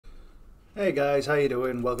Hey guys, how you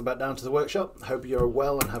doing? Welcome back down to the workshop. Hope you're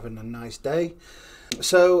well and having a nice day.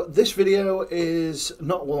 So this video is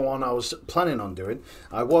not one I was planning on doing.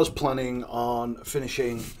 I was planning on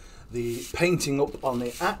finishing the painting up on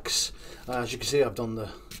the axe. As you can see, I've done the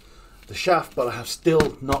shaft, but I have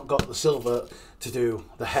still not got the silver to do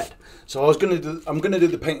the head. So I'm going to do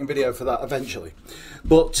the painting video for that eventually.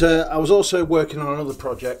 But I was also working on another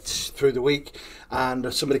project through the week,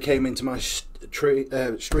 and somebody came into my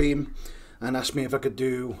stream and asked me if I could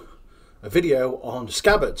do a video on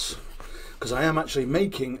scabbards, because I am actually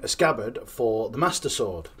making a scabbard for the Master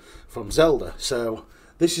Sword from Zelda. So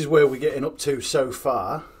this is where we're getting up to so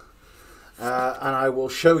far, and I will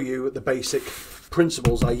show you the basic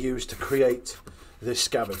principles I use to create this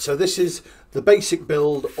scabbard. So this is the basic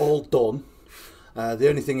build all done. The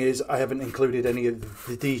only thing is I haven't included any of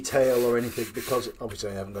the detail or anything because obviously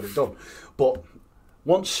I haven't got it done. But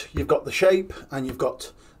once you've got the shape and you've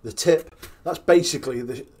got the tip, that's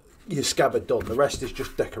basically your scabbard done. The rest is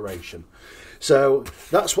just decoration. So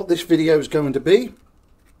that's what this video is going to be.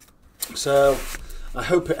 So I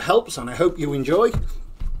hope it helps and I hope you enjoy.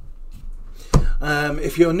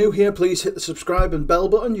 If you're new here, please hit the subscribe and bell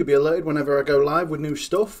button. You'll be alerted whenever I go live with new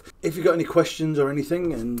stuff. If you've got any questions or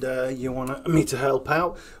anything and you want me to help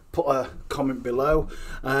out, put a comment below.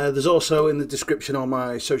 There's also in the description all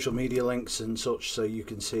my social media links and such, so you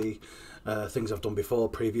can see things I've done before,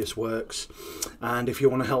 previous works. And if you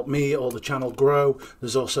want to help me or the channel grow,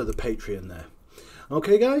 there's also the Patreon there.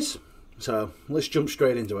 Okay guys, so let's jump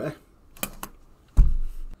straight into it.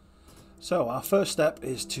 So our first step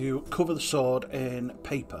is to cover the sword in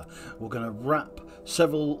paper. We're going to wrap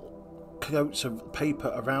several coats of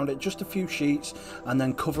paper around it, just a few sheets, and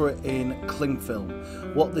then cover it in cling film.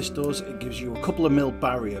 What this does, it gives you a couple of mil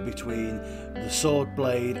barrier between the sword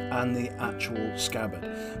blade and the actual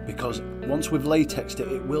scabbard, because once we've latexed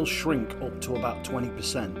it, it will shrink up to about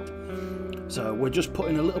 20%. So we're just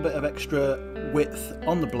putting a little bit of extra width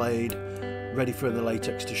on the blade, ready for the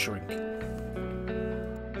latex to shrink.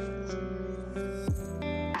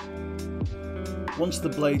 Once the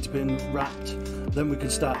blade's been wrapped, then we can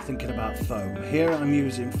start thinking about foam. Here I'm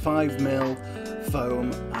using 5mm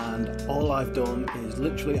foam, and all I've done is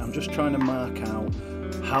literally I'm just trying to mark out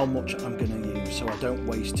how much I'm going to use so I don't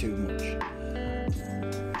waste too much.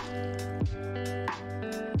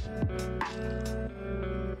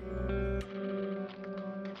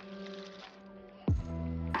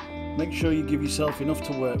 Make sure you give yourself enough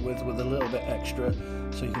to work with a little bit extra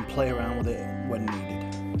so you can play around with it when needed.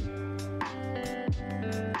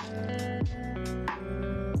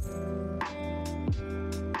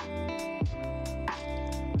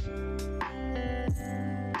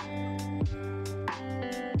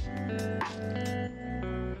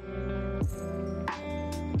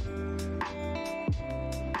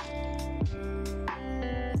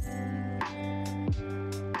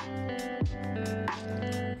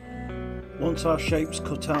 Once our shape's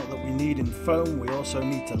cut out that we need in foam, we also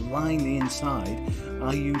need to line the inside.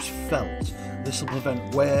 I use felt. This will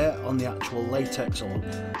prevent wear on the actual latex or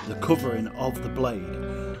the covering of the blade.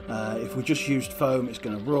 If we just used foam, it's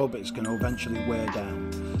going to rub, it's going to eventually wear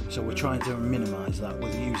down. So we're trying to minimise that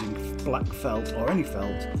with using black felt or any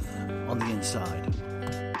felt on the inside.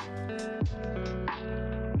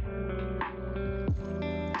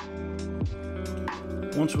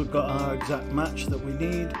 Once we've got our exact match that we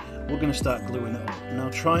need, we're going to start gluing it up. Now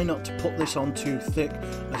try not to put this on too thick,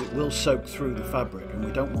 as it will soak through the fabric, and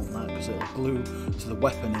we don't want that because it'll glue to the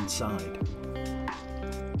weapon inside.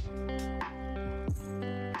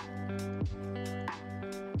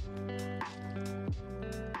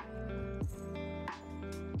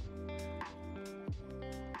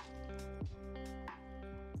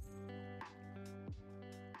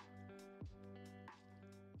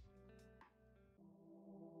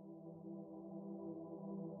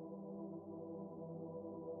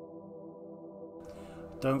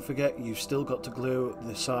 Don't forget, you've still got to glue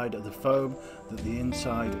the side of the foam that the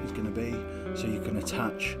inside is going to be, so you can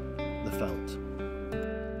attach the felt.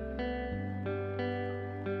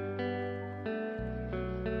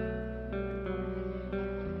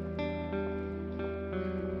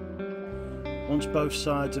 Once both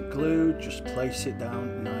sides are glued, just place it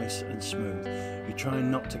down nice and smooth. You're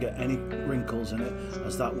trying not to get any wrinkles in it,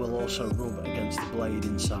 as that will also rub against the blade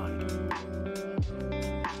inside.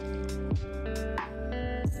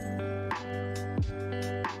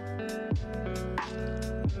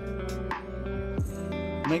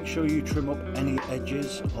 Make sure you trim up any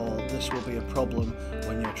edges, or this will be a problem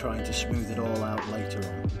when you're trying to smooth it all out later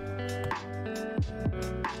on.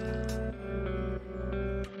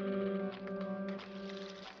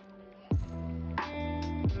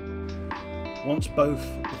 Once both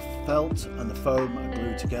the felt and the foam are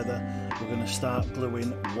glued together, we're going to start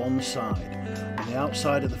gluing one side. On the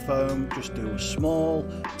outside of the foam, just do a small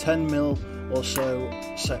 10mm or so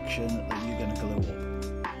section that you're going to glue up.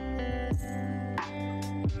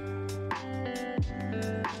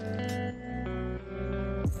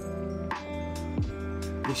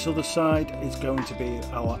 This other side is going to be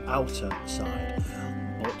our outer side,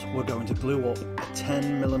 but we're going to glue up a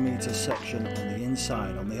 10mm section on the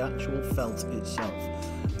inside, on the actual felt itself.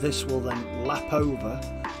 This will then lap over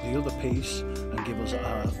the other piece and give us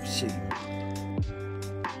our seam.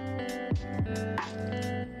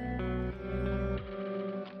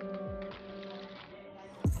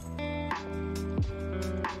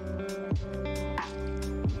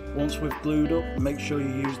 Once we've glued up, make sure you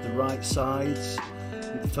use the right sides.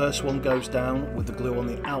 The first one goes down with the glue on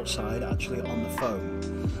the outside, actually on the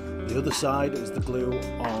foam. The other side is the glue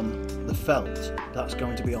on the felt. That's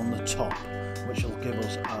going to be on the top, which will give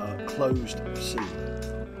us our closed seam.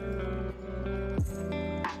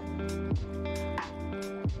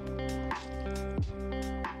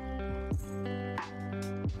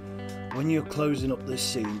 When you're closing up this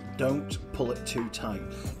seam, don't pull it too tight.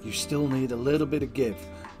 You still need a little bit of give.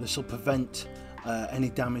 This will prevent any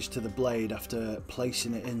damage to the blade after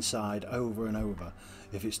placing it inside over and over.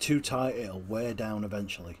 If it's too tight, it'll wear down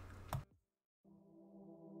eventually.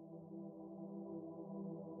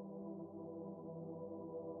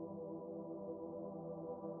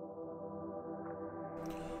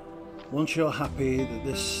 Once you're happy that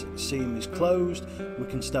this seam is closed, we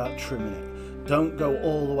can start trimming it. Don't go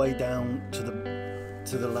all the way down to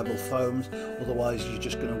the level foams, otherwise you're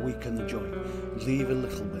just going to weaken the joint. Leave a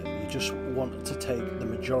little bit. You just want to take the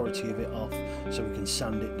majority of it off so we can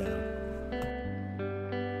sand it down.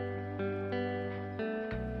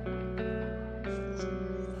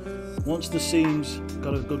 Once the seam's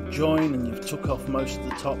got a good join and you've took off most of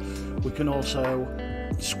the top, we can also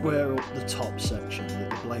square up the top section that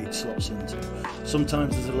the blade slots into.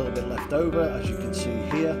 Sometimes there's a little bit left over, as you can see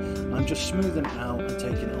here. I'm just smoothing it out and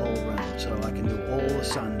taking it all around so I can do all the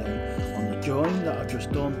sanding on the join that I've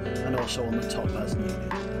just done and also on the top as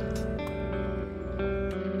needed.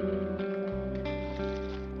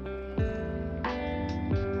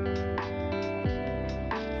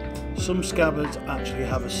 Some scabbards actually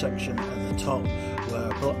have a section at the top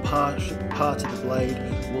where part of the blade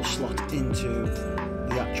will slot into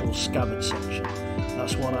the actual scabbard section.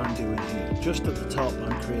 That's what I'm doing here. Just at the top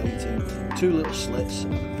I'm creating two little slits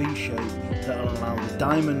of a V shape that will allow the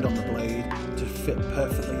diamond on the blade to fit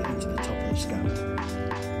perfectly into the top of the scabbard.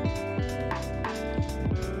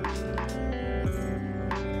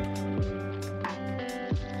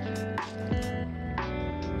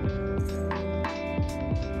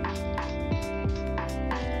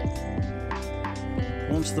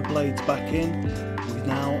 Once the blade's back in, we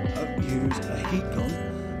now use a heat gun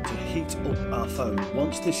to heat up our foam.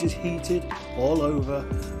 Once this is heated all over,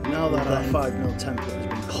 now that our 5mm template has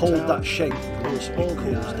been hold that shape once it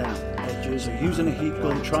cools down. Edges. So using a heat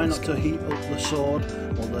gun, try not to heat up the sword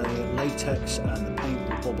or the latex and the paint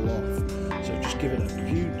will bubble off. So just give it a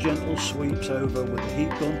few gentle sweeps over with the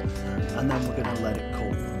heat gun and then we're going to let it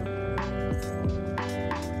cool.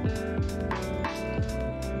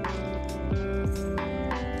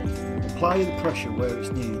 Apply the pressure where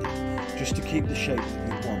it's needed, just to keep the shape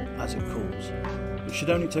that you want as it cools. It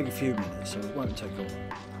should only take a few minutes, so it won't take a while.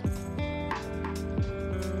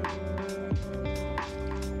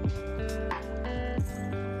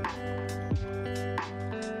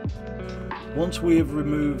 Once we have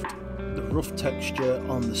removed the rough texture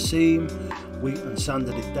on the seam and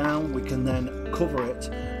sanded it down, we can then cover it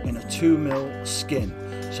in a 2mm skin.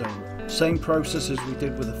 So same process as we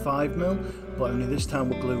did with a 5mm, but only this time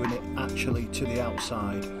we're gluing it actually to the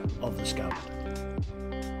outside of the scabbard.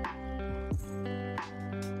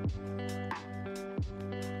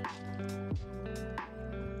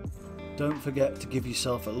 Don't forget to give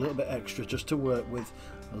yourself a little bit extra just to work with.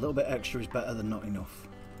 A little bit extra is better than not enough.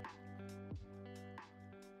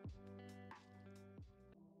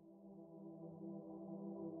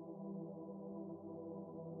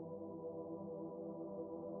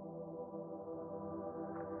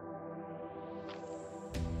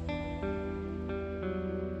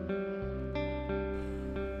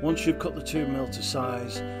 Once you've cut the 2mm to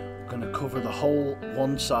size, we're going to cover the whole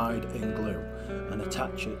one side in glue and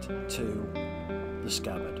attach it to the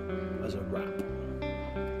scabbard as a wrap.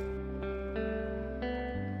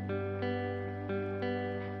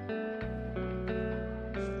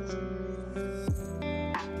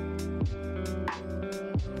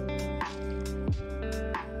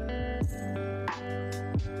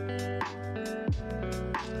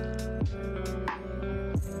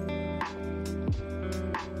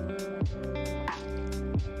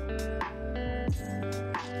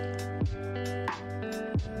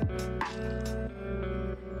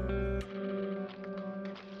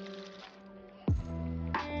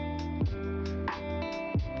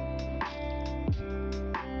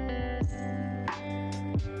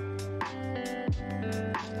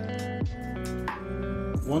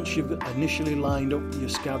 Once you've initially lined up your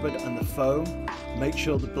scabbard and the foam, make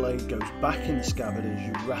sure the blade goes back in the scabbard as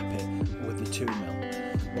you wrap it with the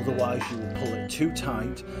 2mm. Otherwise you will pull it too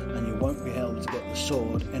tight and you won't be able to get the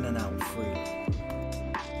sword in and out freely.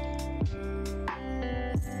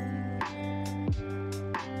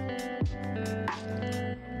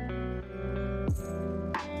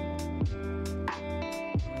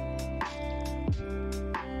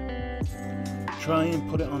 Try and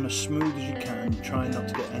put it on as smooth as you can, try not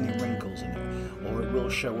to get any wrinkles in it, or it will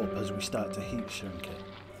show up as we start to heat shrink it.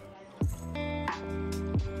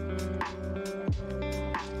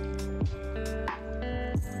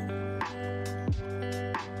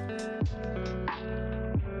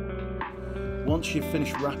 Once you've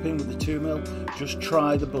finished wrapping with the 2mm, just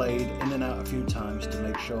try the blade in and out a few times to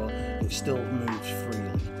make sure it still moves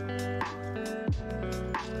freely.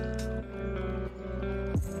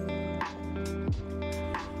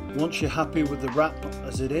 Once you're happy with the wrap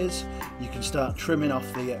as it is, you can start trimming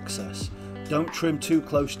off the excess. Don't trim too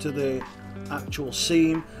close to the actual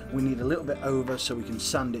seam, we need a little bit over so we can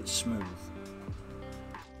sand it smooth.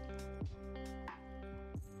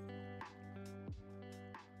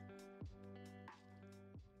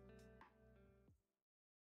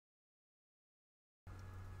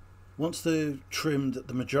 Once they've trimmed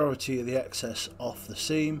the majority of the excess off the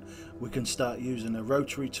seam, we can start using a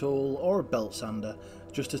rotary tool or a belt sander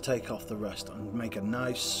just to take off the rest and make a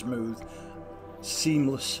nice, smooth,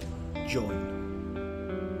 seamless join.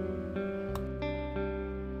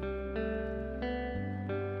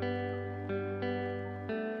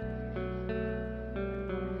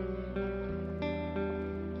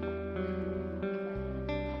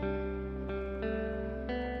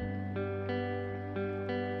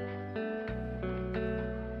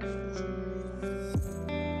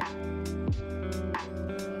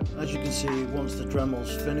 As you can see, once the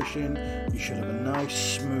Dremel's finishing, you should have a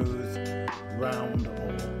nice, smooth, round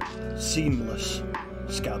or seamless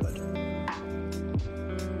scabbard.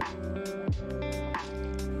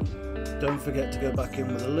 Don't forget to go back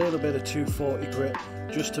in with a little bit of 240 grit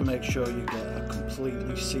just to make sure you get a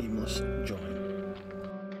completely seamless join.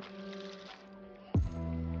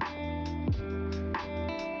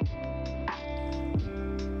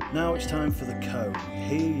 Now it's time for the cone.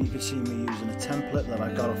 Here you can see me using a template that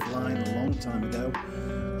I got offline a long time ago.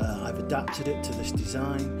 I've adapted it to this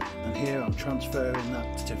design, and here I'm transferring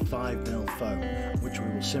that to 5mm foam, which we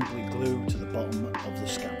will simply glue to the bottom of the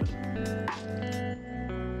scabbard.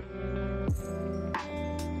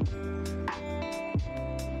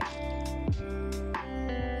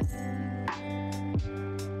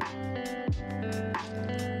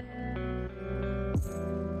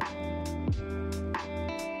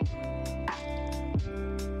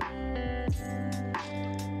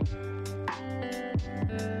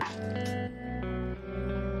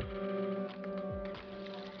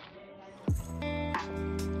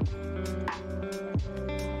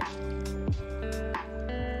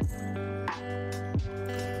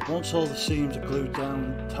 Once all the seams are glued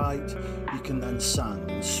down tight, you can then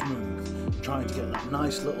sand and smooth, trying to get that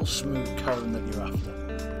nice little smooth cone that you're after.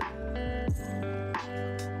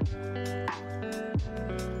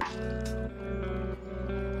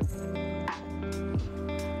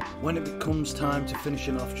 When it becomes time to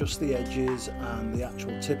finishing off just the edges and the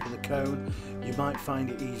actual tip of the cone, you might find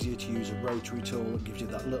it easier to use a rotary tool that gives you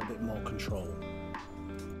that little bit more control.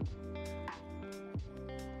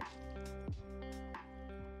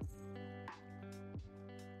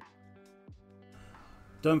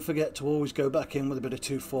 Don't forget to always go back in with a bit of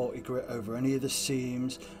 240 grit over any of the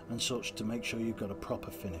seams and such to make sure you've got a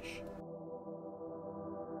proper finish.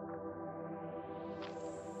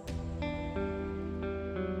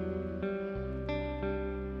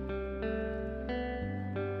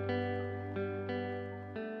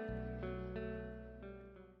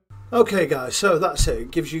 Okay guys, so that's it.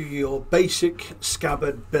 It gives you your basic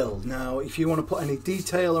scabbard build. Now if you want to put any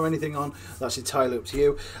detail or anything on, that's entirely up to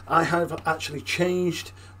you. I have actually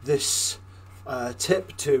changed this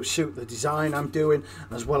tip to suit the design I'm doing,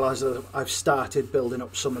 as well as I've started building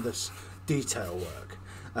up some of this detail work.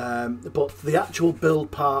 But the actual build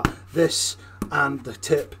part, this and the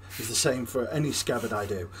tip, is the same for any scabbard I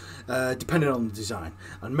do, depending on the design.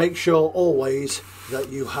 And make sure always that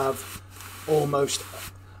you have almost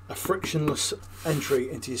a frictionless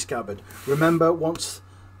entry into your scabbard. Remember, once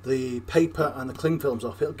the paper and the cling film's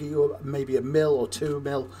off, it'll give you maybe 1mm or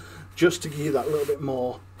 2mm, just to give you that little bit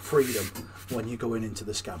more freedom when you're going into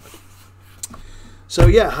the scabbard. So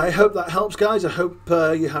yeah, I hope that helps guys. I hope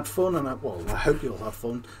you had fun, and I hope you'll have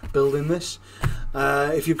fun building this.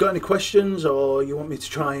 If you've got any questions or you want me to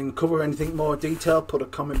try and cover anything more detailed, put a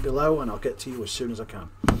comment below and I'll get to you as soon as I can.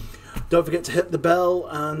 Don't forget to hit the bell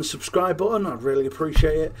and subscribe button, I'd really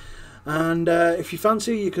appreciate it. And if you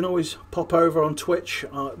fancy, you can always pop over on Twitch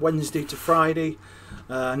Wednesday to Friday.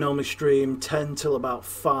 I normally stream 10 till about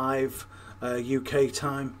 5 UK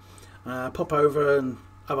time. Pop over and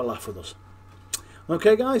have a laugh with us.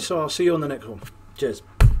 Okay guys, so I'll see you on the next one. Cheers.